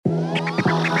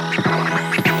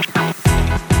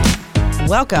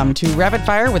Welcome to Rapid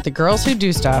Fire with the Girls Who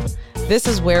Do Stuff. This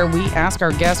is where we ask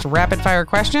our guests rapid fire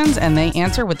questions and they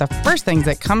answer with the first things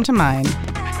that come to mind.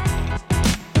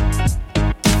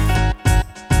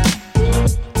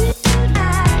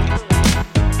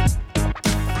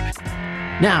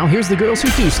 Now, here's the Girls Who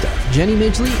Do Stuff, Jenny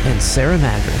Midgley and Sarah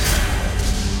Madras.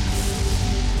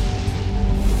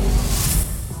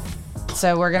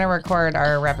 So we're going to record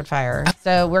our rapid fire.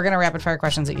 So we're going to rapid fire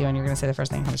questions at you and you're going to say the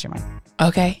first thing that comes to your mind.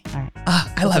 Okay. All right.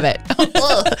 Oh, I love it.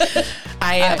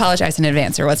 I apologize in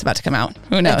advance for what's about to come out.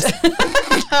 Who knows?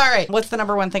 All right. What's the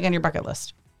number one thing on your bucket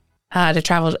list? To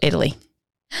travel to Italy.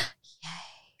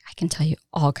 I can tell you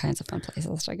all kinds of fun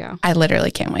places to go. I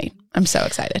literally can't wait. I'm so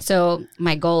excited. So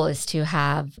my goal is to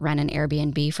rent an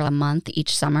Airbnb for a month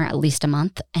each summer, at least a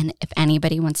month. And if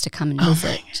anybody wants to come and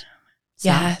visit.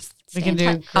 Yes. We can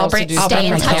do. Stay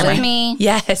in touch with me.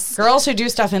 Yes. Girls Who Do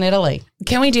Stuff in Italy.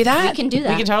 Can we do that? We can do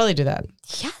that. We can totally do that.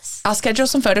 Yes. I'll schedule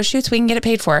some photo shoots. We can get it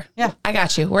paid for. Yeah. I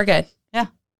got you. We're good. Yeah.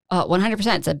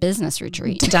 100%. It's a business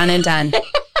retreat. Done and done.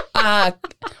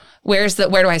 Where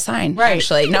do I sign? Right.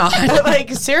 Actually, no.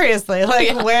 Like, seriously.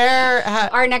 Like, where?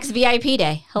 Our next VIP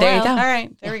day. Hello. There you go. All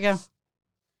right. There we go.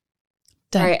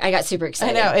 Done. All right. I got super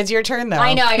excited. I know. It's your turn, though.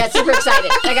 I know. I got super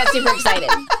excited.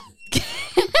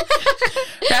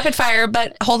 Rapid fire,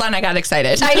 but hold on. I got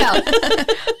excited. I know.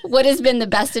 What has been the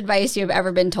best advice you have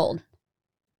ever been told?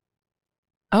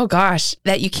 Oh gosh,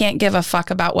 that you can't give a fuck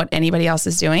about what anybody else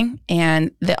is doing.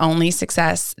 And the only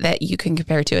success that you can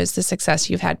compare to is the success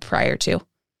you've had prior to.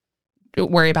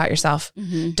 Don't worry about yourself.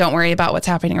 Mm-hmm. Don't worry about what's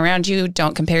happening around you.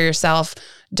 Don't compare yourself.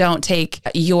 Don't take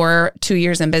your 2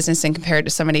 years in business and compare it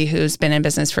to somebody who's been in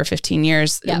business for 15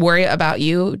 years. Yep. Worry about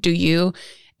you, do you,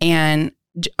 and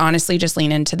honestly just lean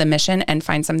into the mission and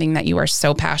find something that you are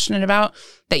so passionate about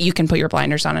that you can put your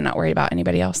blinders on and not worry about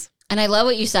anybody else. And I love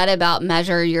what you said about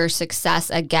measure your success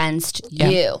against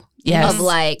you. Yes. Of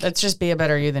like, Let's just be a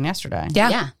better you than yesterday.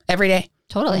 Yeah. Every day.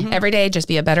 Totally. Mhm. Every day, just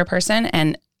be a better person.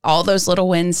 And all those little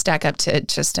wins stack up to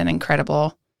just an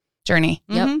incredible journey.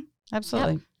 Yep. Mhm.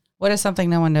 Absolutely. What is something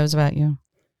no one knows about you?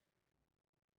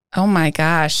 Oh my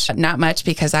gosh. Not much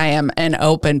because I am an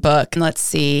open book. Let's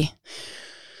see.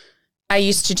 I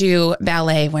used to do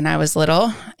ballet when I was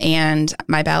little, and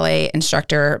my ballet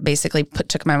instructor basically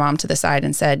took my mom to the side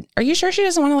and said, "Are you sure she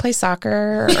doesn't want to play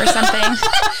soccer or something?"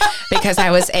 Because I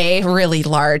was really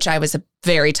large. I was a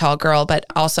very tall girl, but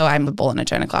also I'm a bull in a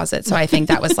china closet. So I think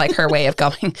that was like her way of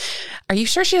going, "Are you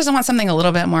sure she doesn't want something a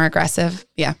little bit more aggressive?"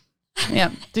 Yeah.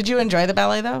 Yeah. Did you enjoy the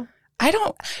ballet, though?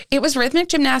 It was rhythmic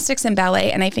gymnastics and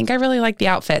ballet. And I think I really like the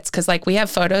outfits because like we have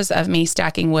photos of me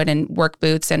stacking wood in work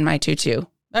boots and my tutu.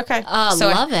 Okay. So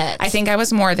love it. I think I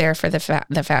was more there for the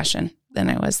fashion than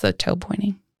I was the toe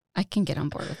pointing. I can get on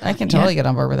board with that. I can totally get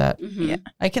on board with that. Mhm. Yeah.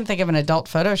 I can think of an adult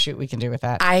photo shoot we can do with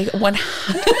that.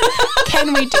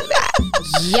 Can we do that?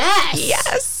 Yes.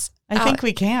 Yes. I think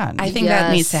we can. I think that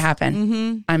Yes. needs to happen.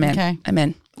 Mm-hmm. I'm in. Okay. I'm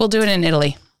in. We'll do it in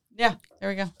Italy. Yeah. There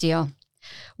we go. Deal.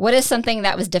 What is something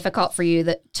that was difficult for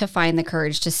you to find the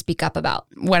courage to speak up about?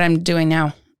 What I'm doing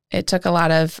now. It took a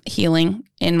lot of healing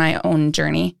in my own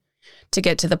journey to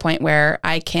get to the point where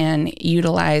I can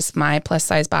utilize my plus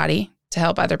size body to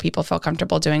help other people feel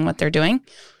comfortable doing what they're doing.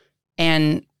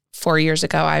 And 4 years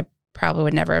ago, I probably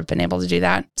would never have been able to do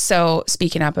that. So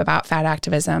speaking up about fat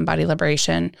activism, body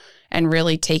liberation, and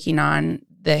really taking on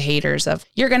the haters of,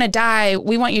 "You're going to die.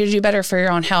 We want you to do better for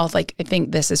your own health." Like, I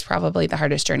think this is probably the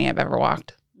hardest journey I've ever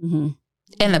walked Mm-hmm.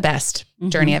 and the best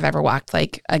journey I've ever walked.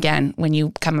 Like, again, when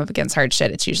you come up against hard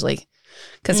shit, it's usually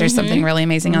because there's something really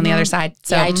amazing on the other side.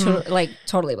 So Yeah, I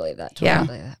totally believe that. Totally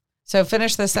believe that. So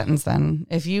finish this sentence then.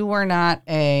 If you were not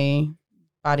a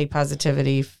body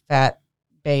positivity, fat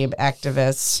babe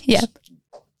activist, Yep.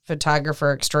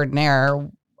 photographer extraordinaire,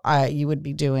 you would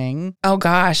be doing. oh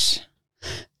gosh.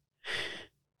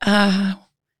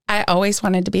 I always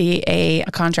wanted to be a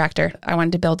contractor. I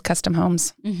wanted to build custom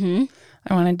homes. Mm-hmm.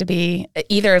 I wanted to be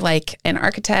either like an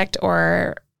architect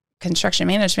or construction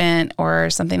management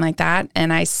or something like that.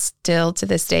 And I still to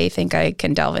this day think I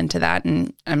can delve into that,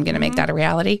 and I'm going to make that a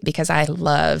reality because I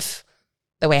love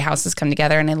the way houses come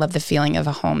together and I love the feeling of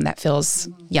a home that feels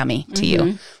yummy to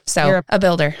you. So You're a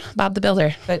builder, Bob the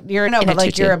Builder. But you're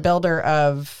a builder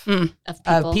of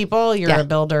people. You're a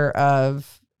builder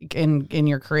of in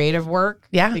your creative work.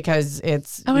 Yeah. Because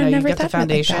it's Oh, I you never get the thought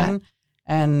of it like foundation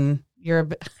and you're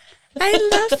I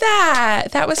love that.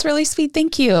 That was really sweet.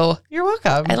 Thank you. you're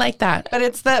welcome. I like that.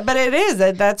 But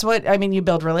that's what I mean. You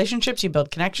build relationships, you build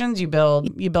connections, you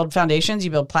build foundations,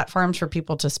 you build platforms for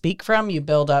people to speak from, you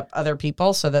build up other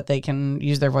people so that they can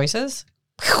use their voices.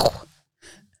 See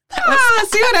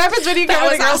what happens when you come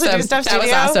to the Girls Who Do Stuff That studio?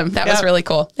 was awesome. That was really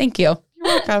cool. Thank you.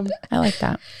 You're welcome. I like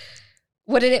that.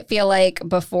 What did it feel like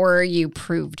before you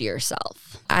proved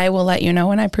yourself? I will let you know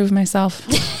when I prove myself.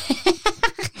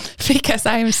 Because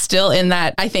I'm still in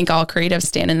that, I think all creatives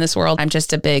stand in this world. I'm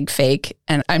just a big fake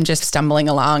and I'm just stumbling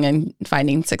along and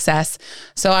finding success.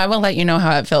 So I will let you know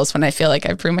how it feels when I feel like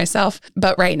I've proved myself.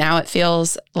 But right now it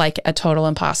feels like a total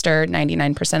imposter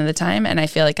 99% of the time. And I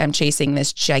feel like I'm chasing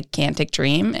this gigantic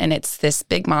dream. And it's this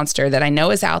big monster that I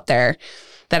know is out there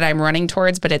that I'm running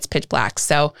towards, but it's pitch black.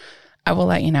 So I will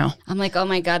let you know. I'm like, oh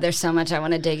my God, there's so much I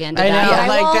want to dig into. I know,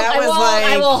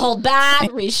 I will hold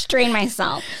back, restrain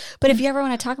myself. But if you ever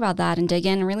want to talk about that and dig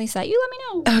in and release that, you let me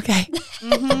know.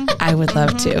 Okay. I would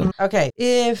love to. Okay.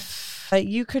 If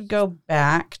you could go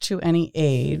back to any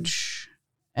age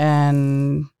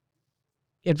and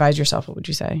advise yourself, what would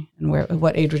you say? And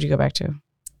what age would you go back to?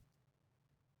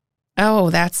 Oh,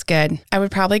 that's good. I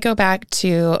would probably go back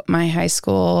to my high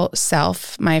school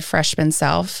self, my freshman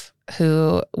self,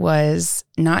 who was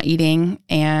not eating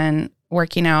and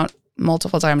working out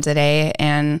multiple times a day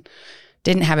and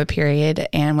didn't have a period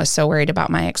and was so worried about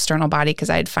my external body because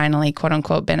I had finally, quote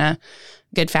unquote, been a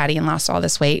good fatty and lost all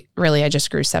this weight. Really, I just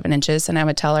grew 7 inches. And I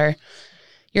would tell her,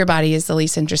 your body is the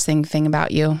least interesting thing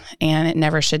about you and it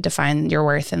never should define your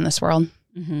worth in this world.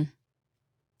 Mm-hmm.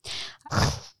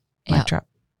 Mic drop.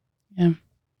 Yeah.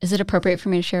 Is it appropriate for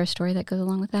me to share a story that goes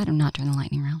along with that? I'm not doing the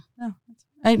lightning round.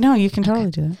 No, you can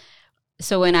totally do that.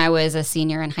 So when I was a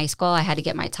senior in high school, I had to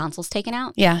get my tonsils taken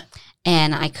out. Yeah.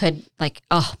 And I could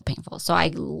painful. So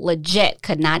I legit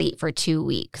could not eat for 2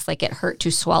 weeks. Like it hurt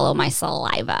to swallow my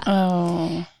saliva.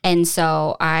 Oh. And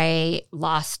so I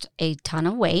lost a ton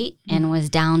of weight and was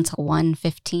down to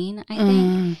 115, I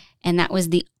think. And that was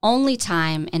the only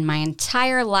time in my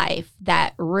entire life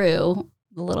that Rue,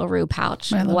 the little Rue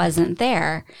pouch, wasn't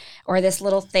there. Or this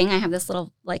little thing, I have this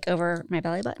little like over my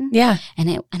belly button. Yeah.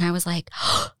 And I was like,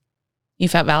 you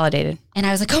felt validated. And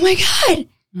I was like, oh my God,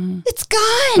 it's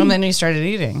gone. And then you started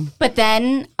eating. But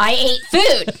then I ate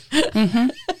food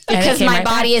because my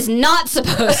body is not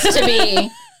supposed to be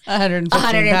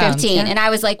 115. And I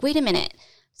was like, wait a minute.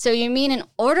 So you mean in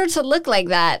order to look like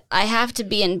that, I have to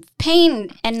be in pain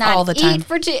and not all the time. eat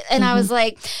for two? And I was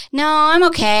like, no, I'm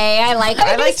okay. I like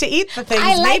to eat the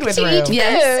things made with Rue. Eat food.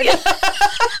 Yes.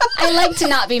 I like to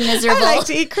not be miserable. I like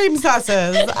to eat cream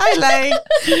sauces. I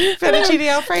like fettuccine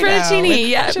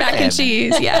Alfredo. Mac and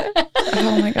cheese. Yeah.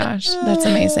 Oh my gosh. That's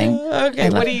amazing.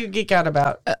 Okay. What do you geek out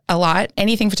about? A lot.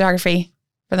 Anything photography.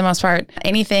 For the most part,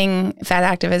 anything fat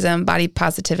activism, body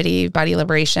positivity, body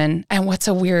liberation. And what's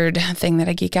a weird thing that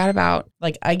I geek out about?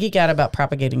 Like I geek out about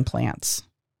propagating plants.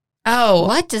 Oh.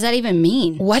 What does that even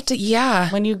mean? Yeah.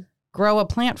 When you grow a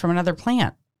plant from another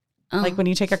plant. Like when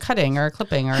you take a cutting or a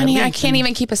clipping or Honey, I can't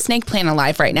even keep a snake plant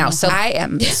alive right now. So I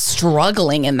am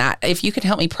struggling in that. If you could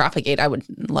help me propagate, I would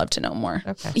love to know more.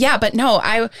 Okay. Yeah, but no,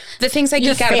 the things I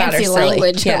geek out about are silly.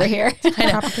 Language over here. I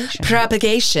know.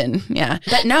 Propagation. Yeah.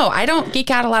 But no, I don't geek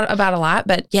out about a lot,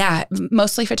 but yeah,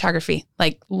 mostly photography,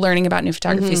 like learning about new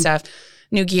photography stuff,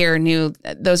 new gear,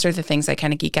 those are the things I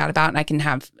kind of geek out about. And I can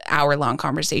have hour-long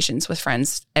conversations with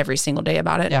friends every single day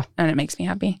about it. Yeah. And it makes me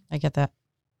happy. I get that.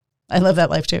 I love that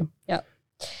life too. Yep.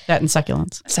 That and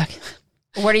succulents.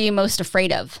 What are you most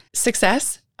afraid of?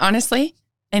 Success, honestly.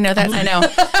 I know that. I know.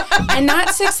 And not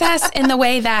success in the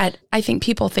way that I think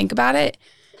people think about it.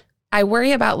 I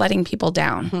worry about letting people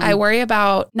down. I worry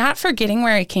about not forgetting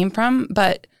where I came from,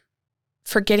 but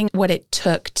forgetting what it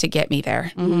took to get me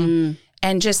there.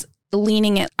 And just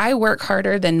leaning it. I work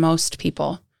harder than most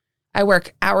people. I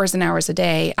work hours and hours a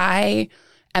day. I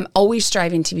am always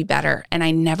striving to be better, and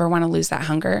I never want to lose that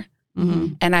hunger.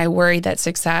 And I worry that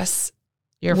success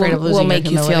You're afraid of losing will make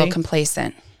your you humility? feel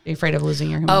complacent. You're afraid of losing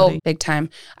your humility? Oh, big time.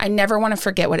 I never want to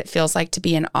forget what it feels like to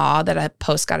be in awe that a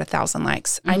post got 1,000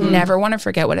 likes. I never want to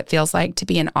forget what it feels like to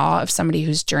be in awe of somebody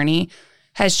whose journey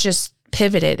has just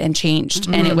pivoted and changed.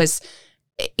 And it was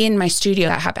in my studio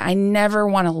that happened. I never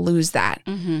want to lose that.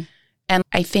 And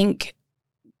I think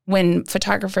when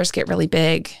photographers get really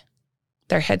big,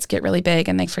 their heads get really big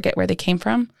and they forget where they came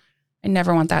from. I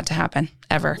never want that to happen,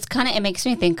 ever. It makes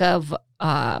me think of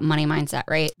money mindset,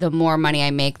 right? The more money I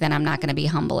make, then I'm not going to be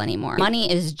humble anymore.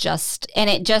 Money is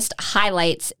it just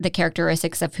highlights the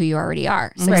characteristics of who you already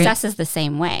are. Success is the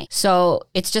same way. So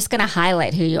it's just going to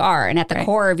highlight who you are. And at the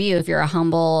core of you, if you're a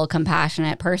humble,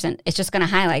 compassionate person, it's just going to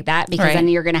highlight that because then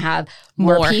you're going to have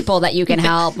more people that you can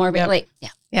help, more people.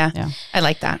 Yeah. I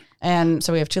like that. And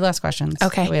so we have 2 last questions.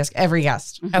 Okay. That we ask every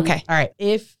guest. Okay. All right.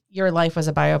 If your life was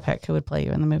a biopic, who would play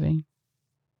you in the movie?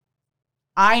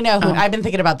 I know who. I've been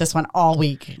thinking about this one all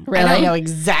week. Really? I know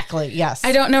exactly. Yes.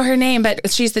 I don't know her name, but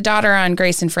she's the daughter on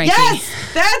Grace and Frankie.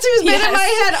 Yes, that's who's been in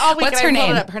my head all week. What's and her I pulled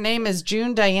name? it up. Her name is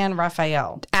June Diane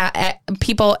Raphael.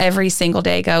 People every single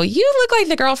day go, "You look like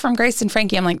the girl from Grace and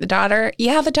Frankie." I'm like, the daughter?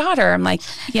 Yeah, the daughter. I'm like,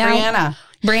 yeah.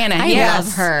 Brianna. I yes.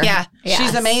 love her. Yeah. Yes.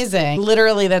 She's amazing.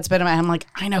 Literally, that's been in my head. I'm like,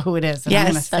 I know who it is. And I'm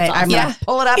Yes. going to say, That's I'm awesome. going to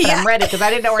pull it up and I'm ready because I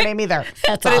didn't know her name either.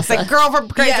 That's but awesome. it's the girl from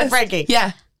Grace and Frankie.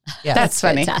 Yeah. Yeah. That's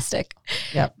funny. Fantastic.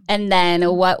 Yep. And then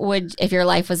if your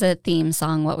life was a theme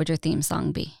song, what would your theme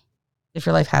song be? If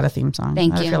your life had a theme song.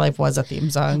 Thank Not you. If your life was a theme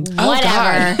song. Oh,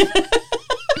 Whatever.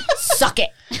 Suck it.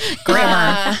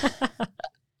 Grammar.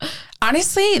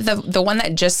 Honestly, the one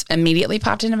that just immediately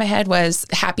popped into my head was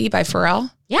Happy by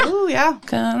Pharrell. Yeah. Ooh, yeah.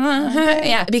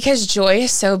 Yeah, because joy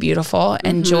is so beautiful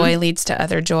and joy leads to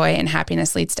other joy and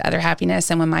happiness leads to other happiness.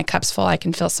 And when my cup's full, I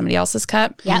can fill somebody else's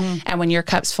cup. Yeah. And when your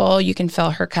cup's full, you can fill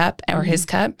her cup or his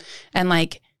cup. And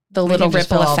like the We little can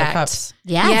just ripple fill all the effect. cups.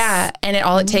 Yes. Yeah. And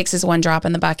all it takes is one drop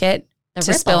in the bucket The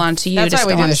to ripple. spill onto you, That's to why we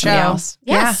spill do onto the somebody show. else.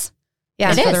 Yes.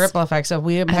 Yeah. It Yeah. For is. the ripple effect. So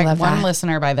we impact love one that.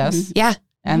 listener by this. Yeah.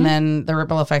 And then the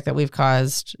ripple effect that we've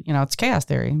caused, it's chaos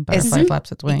theory. Butterfly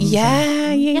flaps its wings. Yeah.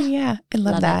 I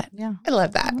love Love that. Yeah. I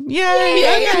love that.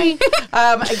 Yay.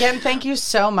 Okay. Again, thank you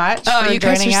so much Oh, for you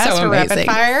guys joining are us so for Rapid amazing.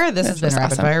 Fire. This This has been was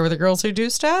Rapid awesome. Fire with the Girls Who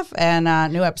Do Stuff,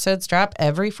 and new episodes drop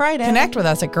every Friday. Connect with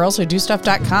us at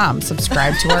girlswhodostuff.com.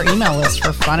 Subscribe to our email list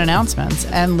for fun announcements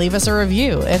and leave us a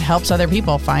review. It helps other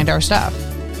people find our stuff.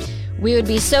 We would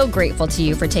be so grateful to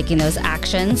you for taking those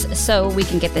actions so we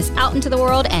can get this out into the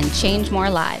world and change more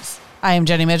lives. I am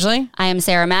Jenny Midgley. I am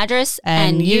Sarah Madras,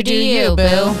 And you do you,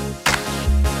 boo.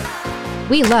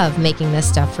 We love making this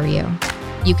stuff for you.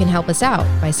 You can help us out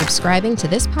by subscribing to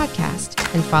this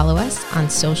podcast and follow us on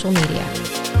social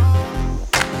media.